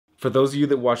For those of you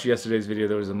that watched yesterday's video,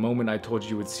 there was a moment I told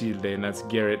you would see today, and that's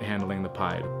Garrett handling the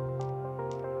pie.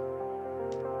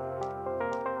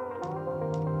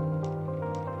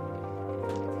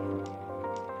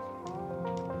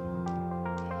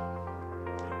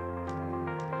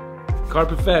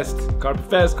 Carpetfest!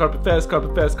 Carpetfest! Carpetfest!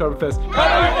 Carpetfest! Carpetfest!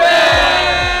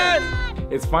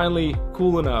 Carpetfest! It's finally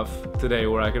cool enough today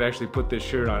where I could actually put this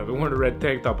shirt on. I've been wearing a red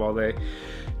tank top all day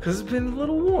because it's been a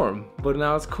little warm, but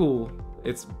now it's cool.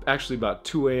 It's actually about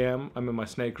 2 a.m. I'm in my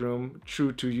snake room,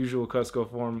 true to usual Kusko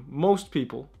form. Most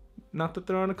people, not that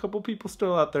there aren't a couple people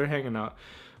still out there hanging out,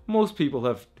 most people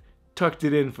have tucked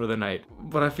it in for the night.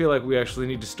 But I feel like we actually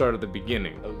need to start at the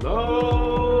beginning.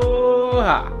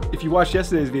 Aloha! If you watched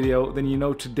yesterday's video, then you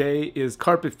know today is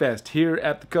Carpetfest here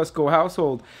at the Kusko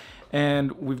household.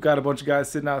 And we've got a bunch of guys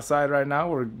sitting outside right now.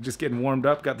 We're just getting warmed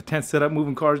up, got the tent set up,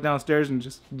 moving cars downstairs, and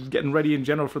just getting ready in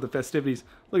general for the festivities.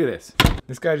 Look at this.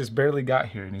 This guy just barely got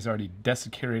here, and he's already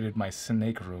desecrated my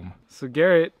snake room. So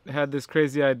Garrett had this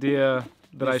crazy idea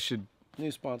that I should new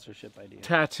sponsorship idea.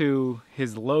 Tattoo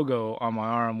his logo on my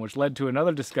arm, which led to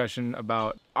another discussion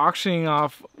about auctioning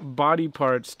off body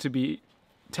parts to be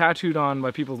tattooed on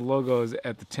by people's logos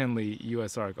at the Tinley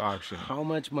US Arc auction. How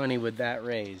much money would that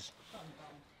raise?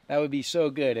 That would be so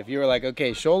good if you were like,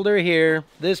 okay, shoulder here,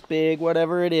 this big,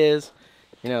 whatever it is,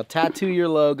 you know, tattoo your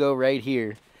logo right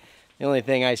here. The only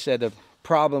thing I said the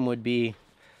problem would be,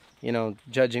 you know,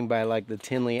 judging by like the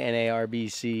Tinley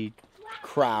NARBC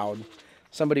crowd,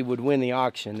 somebody would win the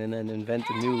auction and then invent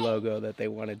a new logo that they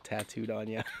wanted tattooed on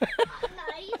you.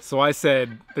 So I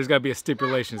said, there's got to be a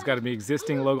stipulation. It's got to be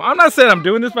existing logo. I'm not saying I'm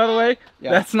doing this, by the way.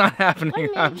 Yeah. That's not happening.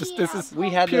 I'm just, this is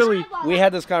we had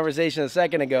this conversation a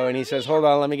second ago, and he says, hold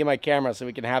on, let me get my camera so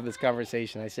we can have this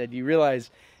conversation. I said, you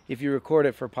realize if you record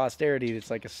it for posterity,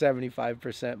 it's like a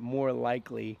 75% more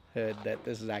likelihood that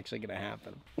this is actually going to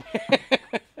happen.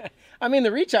 I mean,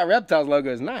 the Reach Out Reptiles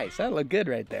logo is nice. That look good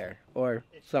right there. Or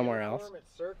somewhere else.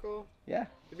 It's circle. Yeah.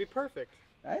 It'd be perfect.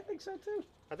 I think so too.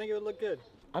 I think it would look good.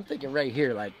 I'm thinking right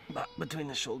here, like between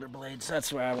the shoulder blades.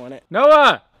 That's where I want it.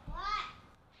 Noah!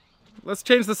 Let's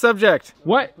change the subject.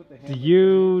 What do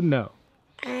you know?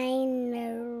 I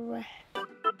know.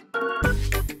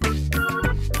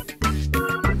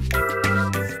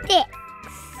 Sticks.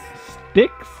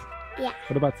 Sticks? Yeah.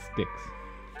 What about sticks?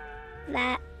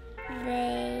 That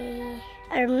they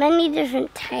are many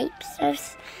different types of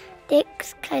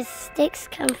sticks, because sticks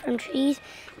come from trees,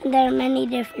 and there are many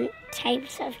different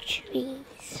types of trees.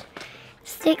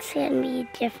 Sticks can be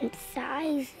different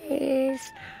sizes.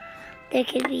 There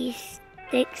could be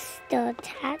sticks still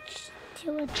attached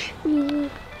to a tree.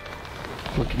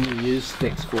 What can you use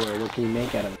sticks for? What can you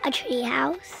make out of them? A tree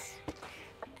house,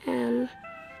 a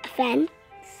fence.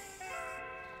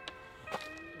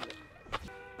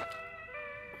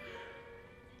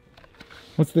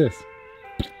 What's this?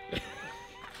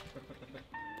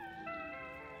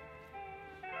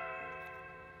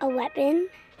 A weapon.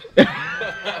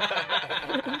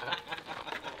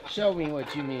 Show me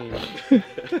what you mean.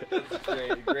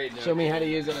 Great. Show me how to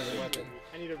use it as a weapon.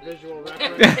 I need a visual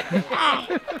reference.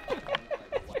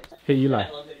 Hey, Eli.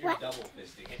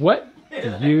 What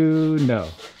do you know?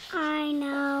 I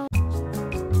know.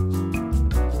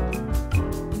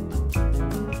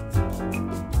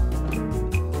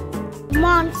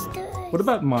 Monsters. What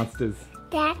about monsters?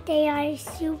 That they are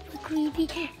super creepy.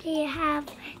 They have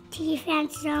teeth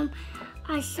and some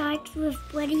are sharks with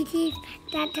bloody teeth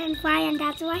that turn fire, and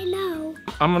that's what I know.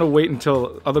 I'm gonna wait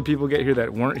until other people get here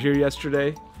that weren't here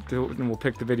yesterday, and we'll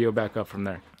pick the video back up from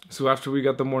there. So after we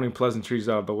got the morning pleasantries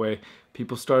out of the way,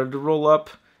 people started to roll up.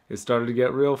 It started to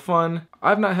get real fun.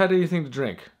 I've not had anything to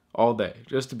drink all day,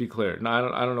 just to be clear.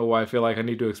 Now, I don't know why I feel like I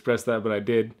need to express that, but I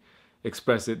did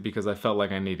express it because I felt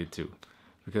like I needed to.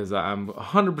 Because I'm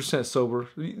 100% sober.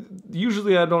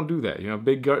 Usually I don't do that. You know,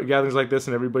 big gatherings like this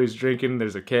and everybody's drinking,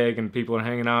 there's a keg and people are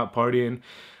hanging out, partying.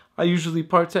 I usually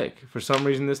partake. For some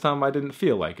reason this time I didn't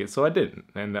feel like it, so I didn't.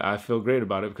 And I feel great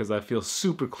about it because I feel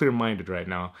super clear-minded right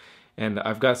now. And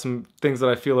I've got some things that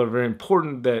I feel are very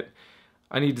important that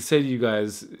I need to say to you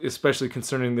guys, especially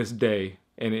concerning this day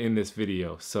and in this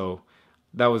video. So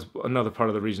that was another part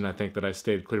of the reason I think that I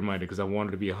stayed clear-minded, because I wanted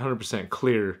to be 100%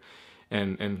 clear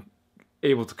and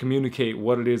able to communicate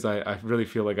what it is I really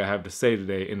feel like I have to say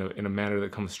today in a manner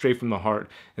that comes straight from the heart,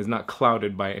 is not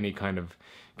clouded by any kind of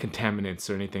contaminants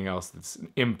or anything else that's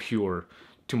impure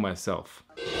to myself.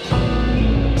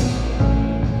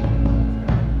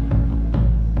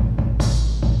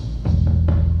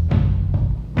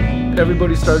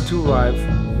 Everybody started to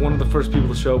arrive. One of the first people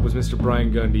to show up was Mr.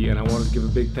 Brian Gundy, and I wanted to give a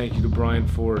big thank you to Brian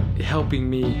for helping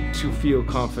me to feel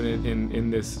confident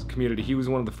in this community. He was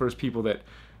one of the first people that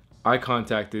I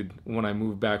contacted when I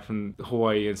moved back from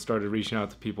Hawaii and started reaching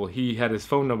out to people. He had his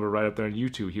phone number right up there on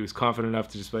YouTube. He was confident enough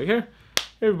to just be like, here,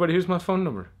 everybody, here's my phone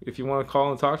number. If you want to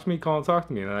call and talk to me, call and talk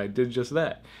to me. And I did just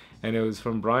that. And it was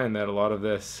from Brian that a lot of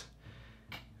this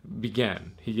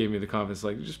began. He gave me the confidence,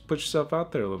 like, just put yourself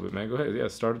out there a little bit, man. Go ahead, yeah,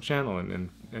 start a channel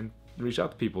and reach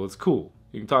out to people. It's cool.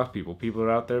 You can talk to people. People are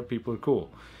out there. People are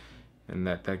cool. And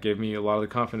that gave me a lot of the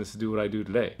confidence to do what I do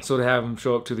today. So to have him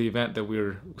show up to the event that we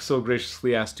were so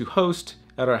graciously asked to host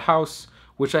at our house,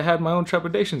 which I had my own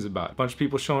trepidations about. A bunch of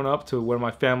people showing up to where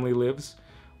my family lives,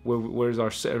 where's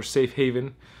our safe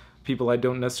haven, people I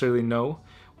don't necessarily know,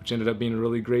 which ended up being a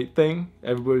really great thing.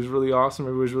 Everybody was really awesome,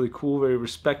 everybody was really cool, very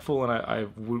respectful, and I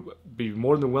would be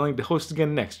more than willing to host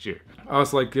again next year. I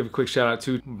also like to give a quick shout out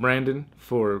to Brandon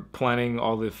for planning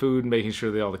all the food, making sure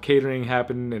that all the catering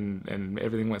happened and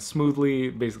everything went smoothly.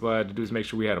 Basically all I had to do is make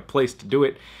sure we had a place to do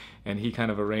it, and he kind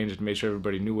of arranged to make sure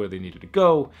everybody knew where they needed to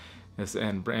go.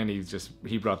 And Brandy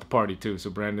he brought the party too,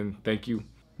 so Brandon, thank you.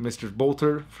 Mr.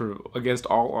 Bolter for, against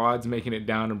all odds, making it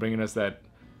down and bringing us that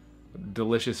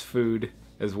delicious food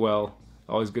as well.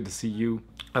 Always good to see you.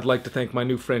 I'd like to thank my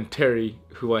new friend Terry,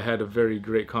 who I had a very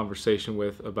great conversation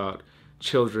with about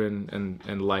children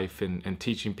and life and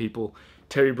teaching people.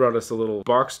 Terry brought us a little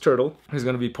box turtle who's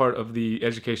going to be part of the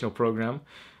educational program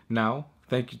now.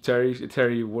 Thank you, Terry.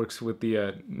 Terry works with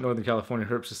the Northern California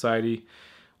Herp Society,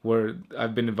 where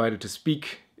I've been invited to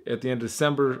speak at the end of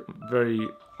December. Very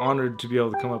honored to be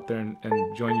able to come up there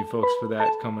and join you folks for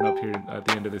that coming up here at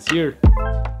the end of this year.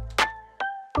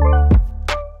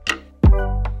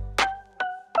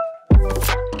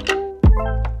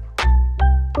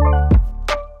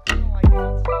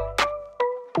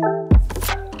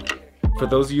 For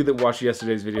those of you that watched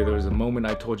yesterday's video, there was a moment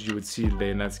I told you would see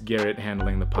today, and that's Garrett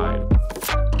handling the pie.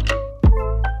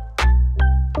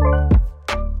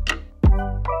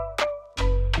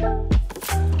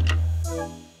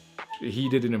 He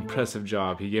did an impressive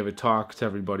job. He gave a talk to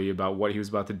everybody about what he was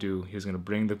about to do. He was going to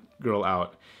bring the girl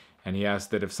out, and he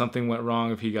asked that if something went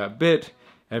wrong, if he got bit,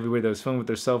 everybody that was filming with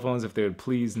their cell phones, if they would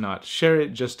please not share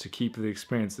it, just to keep the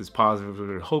experience as positive as we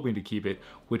were hoping to keep it,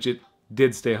 which it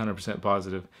did stay 100%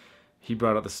 positive. He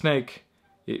brought out the snake.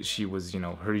 She was, you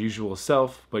know, her usual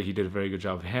self, but he did a very good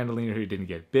job of handling her. He didn't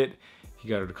get bit. He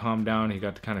got her to calm down. He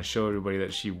got to kind of show everybody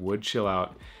that she would chill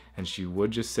out and she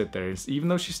would just sit there. Even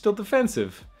though she's still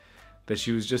defensive, that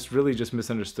she was just really just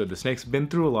misunderstood. The snake's been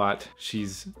through a lot.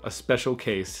 She's a special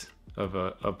case of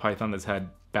a python that's had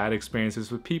bad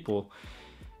experiences with people,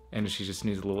 and she just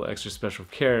needs a little extra special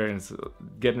care. And it's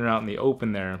getting her out in the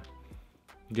open there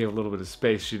gave a little bit of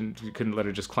space. You couldn't let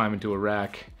her just climb into a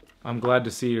rack. I'm glad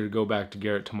to see her go back to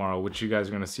Garrett tomorrow, which you guys are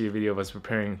going to see a video of us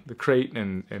preparing the crate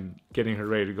and getting her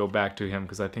ready to go back to him,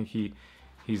 because I think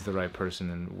he's the right person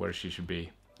and where she should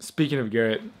be. Speaking of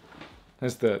Garrett,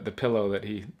 that's the pillow that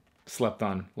he slept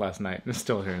on last night. It's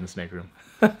still here in the snake room.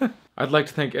 I'd like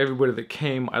to thank everybody that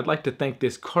came. I'd like to thank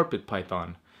this carpet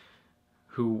python,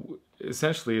 who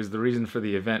essentially is the reason for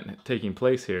the event taking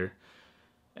place here,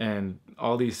 and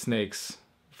all these snakes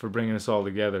for bringing us all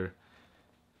together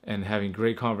and having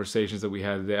great conversations that we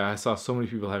had today. I saw so many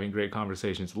people having great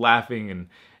conversations, laughing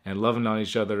and loving on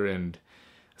each other, and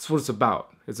that's what it's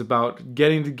about. It's about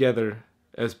getting together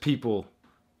as people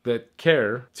that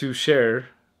care to share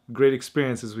great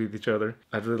experiences with each other.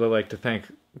 I'd really like to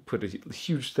put a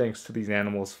huge thanks to these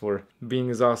animals for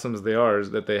being as awesome as they are, is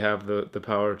that they have the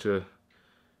power to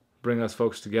bring us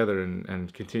folks together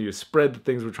and continue to spread the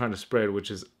things we're trying to spread, which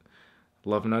is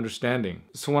love and understanding.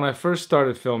 So when I first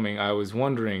started filming, I was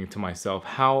wondering to myself,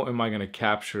 how am I going to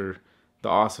capture the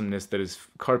awesomeness that is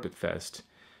Carpetfest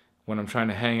when I'm trying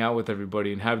to hang out with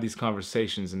everybody and have these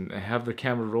conversations and have the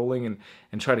camera rolling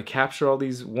and try to capture all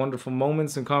these wonderful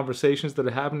moments and conversations that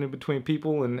are happening between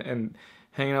people and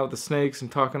hanging out with the snakes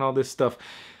and talking all this stuff.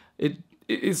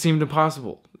 It seemed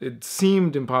impossible. It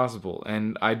seemed impossible.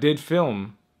 And I did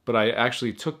film, but I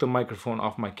actually took the microphone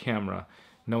off my camera,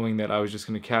 knowing that I was just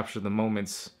going to capture the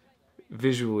moments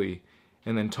visually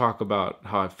and then talk about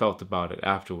how I felt about it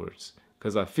afterwards.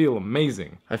 Because I feel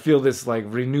amazing. I feel this like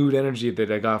renewed energy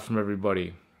that I got from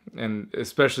everybody. And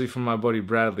especially from my buddy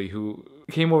Bradley, who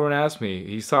came over and asked me,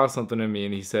 he saw something in me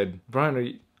and he said,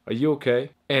 "Brian, are you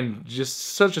okay?" And just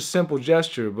such a simple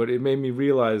gesture, but it made me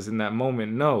realize in that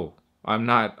moment, no, I'm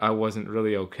not. I wasn't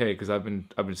really okay, because I've been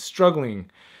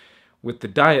struggling with the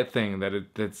diet thing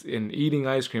that's in eating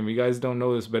ice cream. You guys don't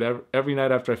know this, but every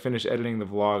night after I finish editing the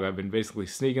vlog, I've been basically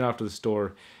sneaking off to the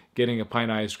store, getting a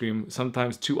pint of ice cream,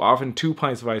 sometimes often 2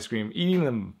 pints of ice cream, eating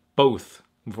them both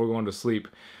before going to sleep,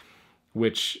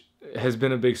 which has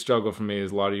been a big struggle for me,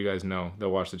 as a lot of you guys know that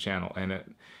watch the channel. And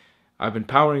I've been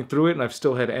powering through it and I've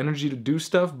still had energy to do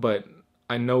stuff, but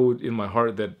I know in my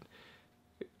heart that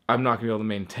I'm not going to be able to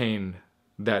maintain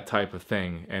that type of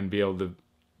thing and be able to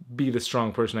be the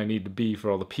strong person I need to be for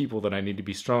all the people that I need to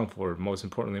be strong for, most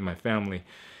importantly my family.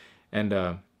 And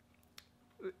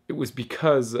it was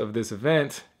because of this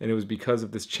event, and it was because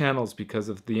of this channel, it's because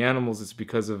of the animals, it's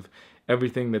because of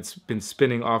everything that's been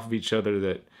spinning off of each other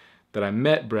that I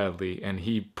met Bradley, and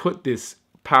he put this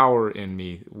power in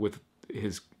me with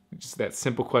his just that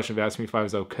simple question of asking me if I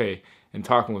was okay and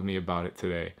talking with me about it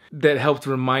today. That helped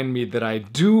remind me that I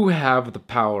do have the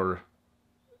power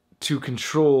to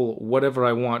control whatever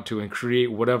I want to and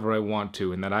create whatever I want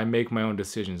to, and that I make my own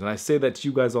decisions. And I say that to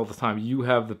you guys all the time. You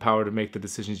have the power to make the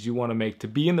decisions you want to make, to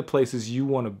be in the places you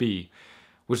want to be.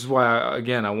 Which is why,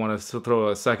 again, I want to throw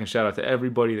a second shout out to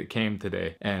everybody that came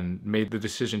today and made the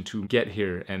decision to get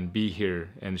here and be here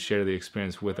and share the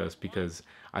experience with us, because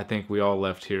I think we all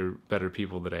left here better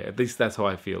people today. At least that's how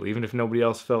I feel. Even if nobody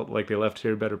else felt like they left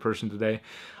here a better person today,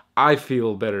 I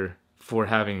feel better for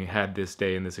having had this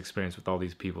day and this experience with all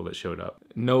these people that showed up.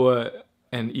 Noah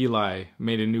and Eli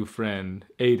made a new friend,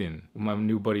 Aiden. My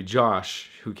new buddy Josh,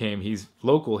 who came, he's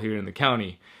local here in the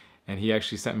county, and he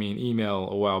actually sent me an email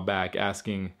a while back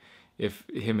asking if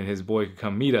him and his boy could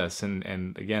come meet us. And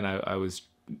again, I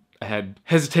had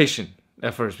hesitation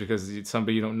at first, because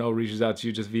somebody you don't know reaches out to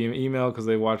you just via email because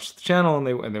they watch the channel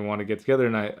and they want to get together.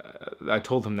 And I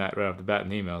told him that right off the bat in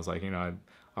the email. I was like, you know,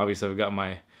 obviously I've got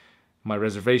my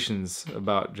reservations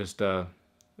about just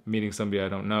meeting somebody I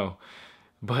don't know.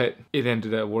 But it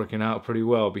ended up working out pretty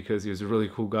well because he was a really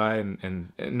cool guy,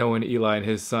 and knowing Eli and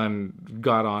his son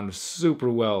got on super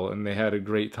well, and they had a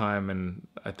great time, and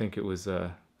I think it was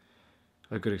a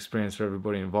good experience for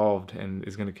everybody involved, and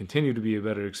is going to continue to be a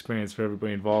better experience for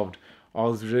everybody involved.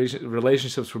 All these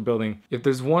relationships we're building. If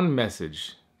there's one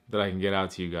message that I can get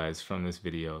out to you guys from this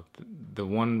video, the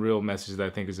one real message that I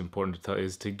think is important to tell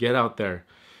is to get out there.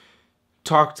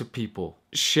 Talk to people,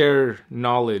 share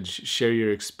knowledge, share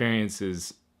your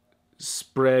experiences,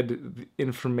 spread the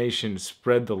information,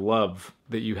 spread the love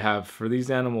that you have for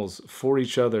these animals, for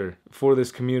each other, for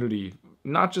this community.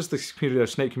 Not just the community, our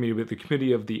snake community, but the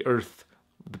community of the earth,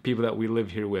 the people that we live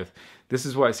here with. This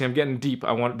is why, see, I'm getting deep.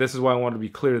 This is why I want to be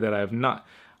clear that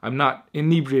I'm not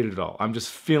inebriated at all. I'm just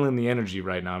feeling the energy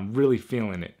right now. I'm really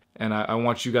feeling it. And I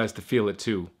want you guys to feel it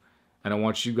too. And I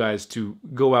want you guys to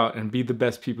go out and be the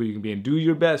best people you can be and do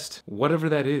your best, whatever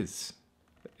that is.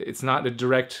 It's not a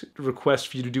direct request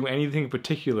for you to do anything in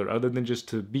particular other than just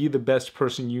to be the best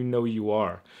person you know you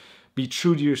are. Be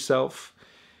true to yourself,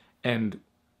 and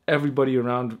everybody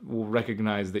around will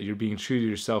recognize that you're being true to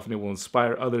yourself, and it will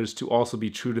inspire others to also be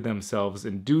true to themselves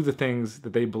and do the things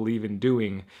that they believe in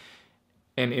doing,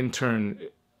 and in turn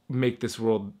make this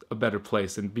world a better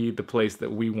place and be the place that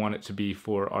we want it to be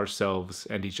for ourselves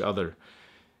and each other.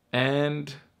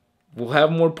 And we'll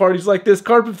have more parties like this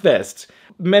Carpetfest.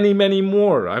 Many, many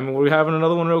more. I mean, we're having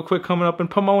another one real quick coming up in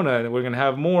Pomona, and we're going to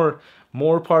have more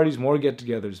parties, more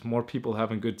get-togethers, more people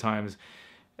having good times.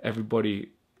 Everybody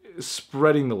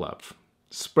spreading the love.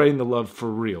 Spreading the love for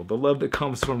real. The love that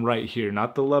comes from right here.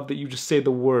 Not the love that you just say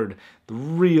the word. The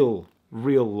real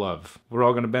love. We're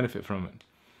all going to benefit from it.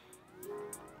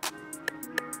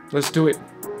 Let's do it.